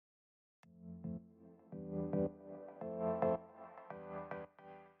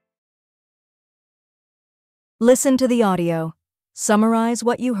Listen to the audio. Summarize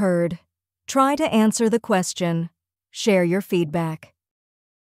what you heard. Try to answer the question. Share your feedback.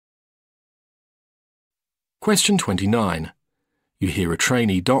 Question 29. You hear a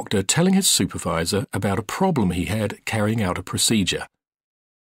trainee doctor telling his supervisor about a problem he had carrying out a procedure.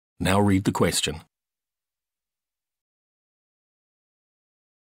 Now read the question.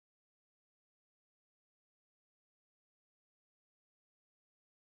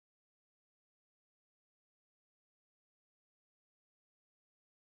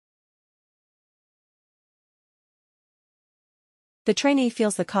 The trainee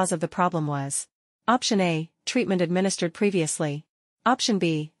feels the cause of the problem was Option A, treatment administered previously. Option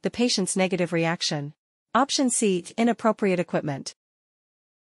B, the patient's negative reaction. Option C, inappropriate equipment.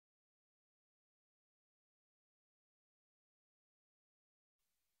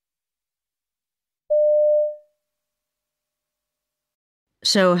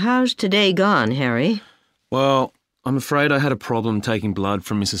 So how's today gone, Harry? Well, I'm afraid I had a problem taking blood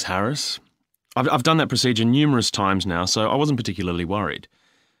from Mrs. Harris. I've done that procedure numerous times now, so I wasn't particularly worried.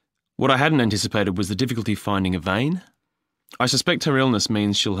 What I hadn't anticipated was the difficulty finding a vein. I suspect her illness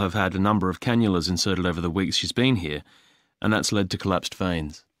means she'll have had a number of cannulas inserted over the weeks she's been here, and that's led to collapsed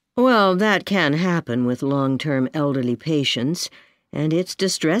veins. Well, that can happen with long-term elderly patients, and it's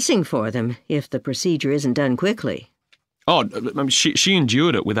distressing for them if the procedure isn't done quickly. Oh, she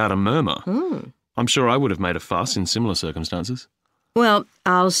endured it without a murmur. I'm sure I would have made a fuss in similar circumstances. Well,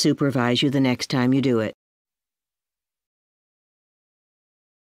 I'll supervise you the next time you do it.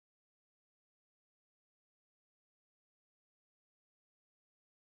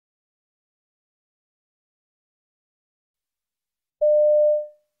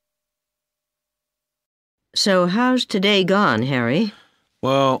 So how's today gone, Harry?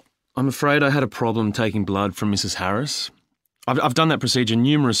 Well, I'm afraid I had a problem taking blood from Mrs. Harris. I've done that procedure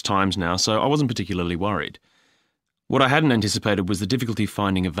numerous times now, so I wasn't particularly worried. What I hadn't anticipated was the difficulty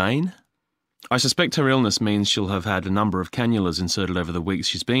finding a vein. I suspect her illness means she'll have had a number of cannulas inserted over the weeks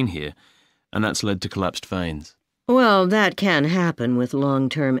she's been here, and that's led to collapsed veins. Well, that can happen with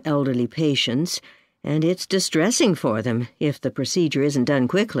long-term elderly patients, and it's distressing for them if the procedure isn't done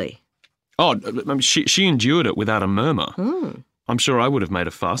quickly. Oh, she endured it without a murmur. I'm sure I would have made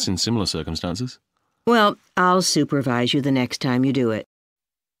a fuss in similar circumstances. Well, I'll supervise you the next time you do it.